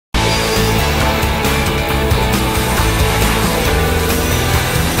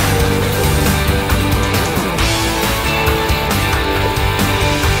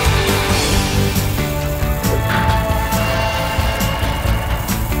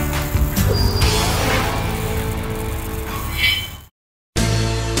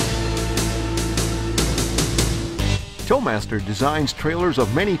Towmaster designs trailers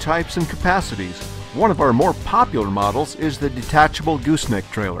of many types and capacities. One of our more popular models is the Detachable Gooseneck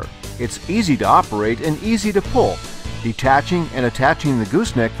trailer. It's easy to operate and easy to pull. Detaching and attaching the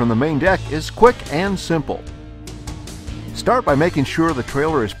gooseneck from the main deck is quick and simple. Start by making sure the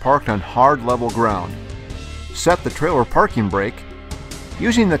trailer is parked on hard level ground. Set the trailer parking brake.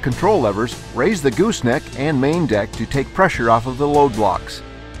 Using the control levers, raise the gooseneck and main deck to take pressure off of the load blocks.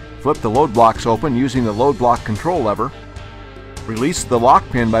 Flip the load blocks open using the load block control lever. Release the lock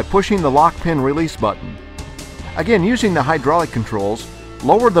pin by pushing the lock pin release button. Again, using the hydraulic controls,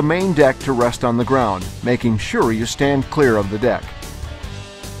 lower the main deck to rest on the ground, making sure you stand clear of the deck.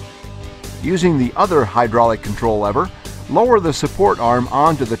 Using the other hydraulic control lever, lower the support arm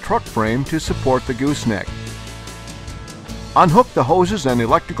onto the truck frame to support the gooseneck. Unhook the hoses and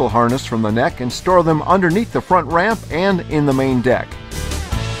electrical harness from the neck and store them underneath the front ramp and in the main deck.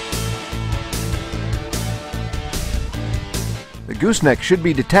 The gooseneck should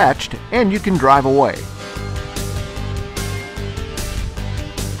be detached and you can drive away.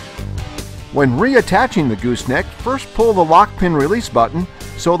 When reattaching the gooseneck, first pull the lock pin release button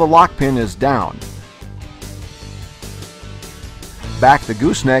so the lock pin is down. Back the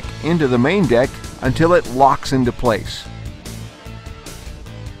gooseneck into the main deck until it locks into place.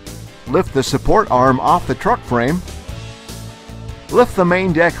 Lift the support arm off the truck frame. Lift the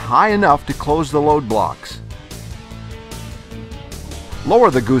main deck high enough to close the load blocks.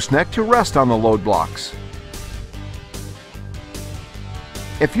 Lower the gooseneck to rest on the load blocks.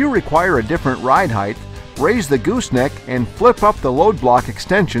 If you require a different ride height, raise the gooseneck and flip up the load block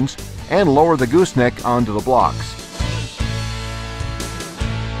extensions and lower the gooseneck onto the blocks.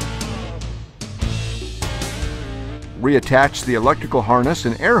 Reattach the electrical harness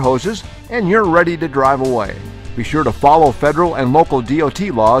and air hoses and you're ready to drive away. Be sure to follow federal and local DOT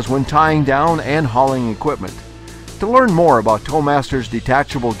laws when tying down and hauling equipment. To learn more about Towmaster's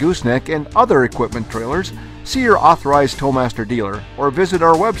detachable gooseneck and other equipment trailers, see your authorized Towmaster dealer or visit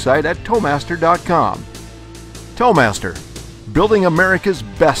our website at towmaster.com. Towmaster, building America's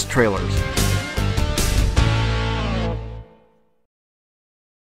best trailers.